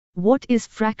What is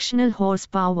fractional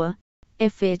horsepower,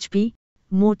 FHP,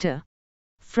 motor?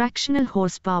 Fractional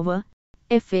horsepower,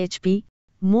 FHP,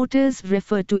 motors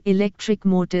refer to electric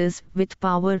motors with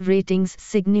power ratings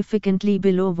significantly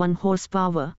below 1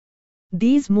 horsepower.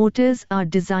 These motors are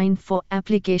designed for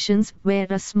applications where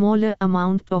a smaller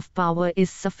amount of power is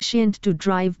sufficient to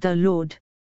drive the load.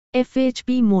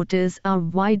 FHP motors are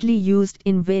widely used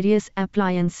in various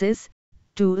appliances,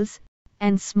 tools,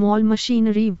 and small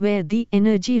machinery where the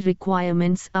energy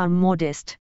requirements are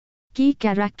modest. Key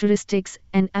characteristics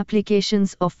and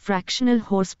applications of fractional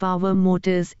horsepower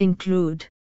motors include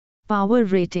power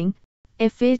rating.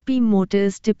 FHP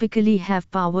motors typically have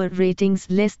power ratings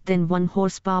less than 1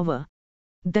 horsepower.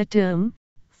 The term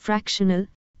fractional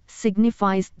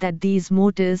signifies that these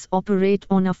motors operate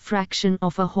on a fraction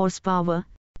of a horsepower,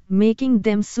 making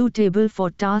them suitable for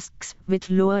tasks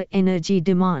with lower energy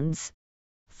demands.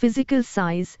 Physical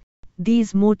size.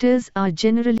 These motors are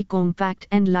generally compact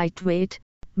and lightweight,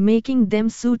 making them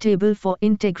suitable for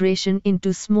integration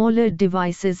into smaller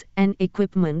devices and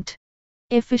equipment.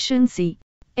 Efficiency.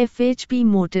 FHP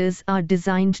motors are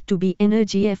designed to be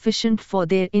energy efficient for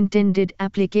their intended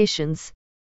applications.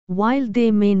 While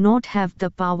they may not have the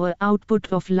power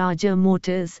output of larger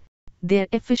motors, their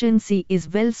efficiency is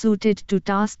well suited to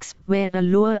tasks where a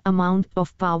lower amount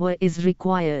of power is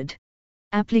required.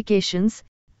 Applications.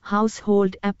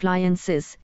 Household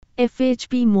appliances.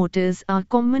 FHP motors are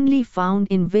commonly found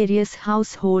in various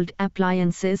household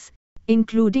appliances,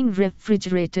 including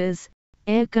refrigerators,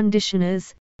 air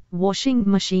conditioners, washing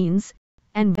machines,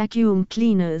 and vacuum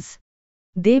cleaners.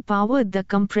 They power the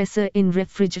compressor in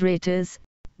refrigerators,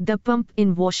 the pump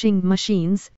in washing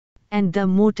machines, and the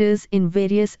motors in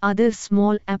various other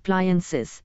small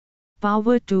appliances.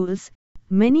 Power tools.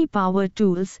 Many power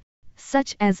tools,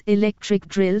 such as electric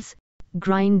drills,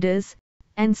 grinders,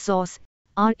 and saws,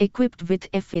 are equipped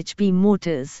with FHP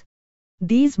motors.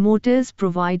 These motors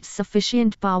provide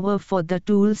sufficient power for the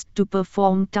tools to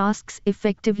perform tasks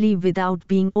effectively without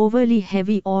being overly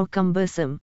heavy or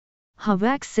cumbersome.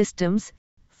 HVAC systems.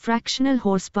 Fractional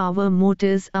horsepower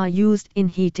motors are used in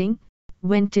heating,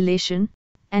 ventilation,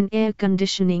 and air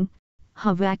conditioning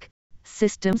HVAC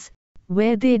systems,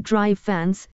 where they drive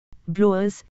fans,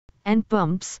 blowers, and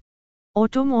pumps.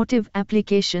 Automotive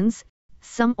applications.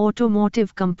 Some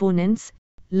automotive components,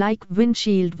 like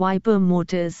windshield wiper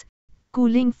motors,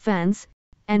 cooling fans,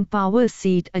 and power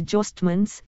seat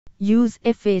adjustments, use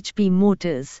FHP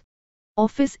motors.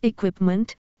 Office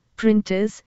equipment,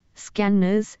 printers,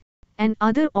 scanners, and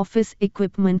other office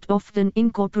equipment often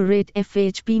incorporate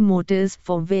FHP motors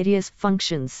for various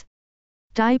functions.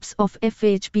 Types of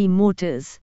FHP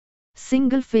motors.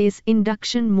 Single-phase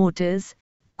induction motors,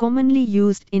 commonly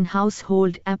used in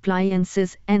household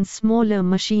appliances and smaller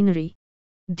machinery.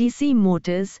 DC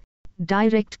motors,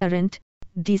 direct current,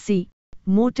 DC,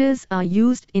 motors are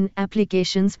used in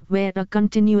applications where a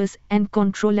continuous and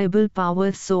controllable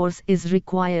power source is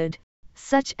required,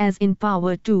 such as in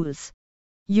power tools.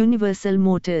 Universal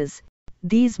motors.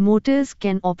 These motors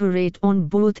can operate on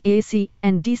both AC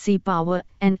and DC power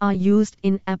and are used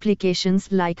in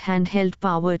applications like handheld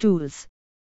power tools.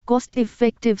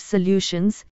 Cost-effective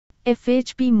solutions.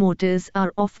 FHP motors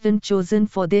are often chosen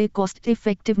for their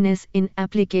cost-effectiveness in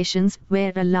applications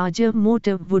where a larger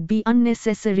motor would be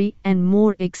unnecessary and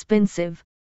more expensive.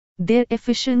 Their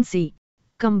efficiency,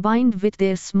 combined with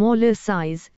their smaller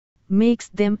size, makes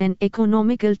them an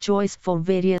economical choice for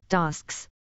various tasks.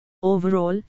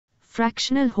 Overall,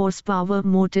 fractional horsepower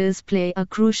motors play a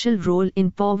crucial role in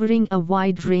powering a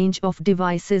wide range of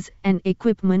devices and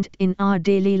equipment in our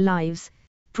daily lives,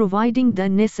 providing the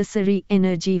necessary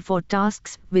energy for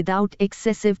tasks without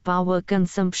excessive power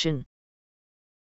consumption.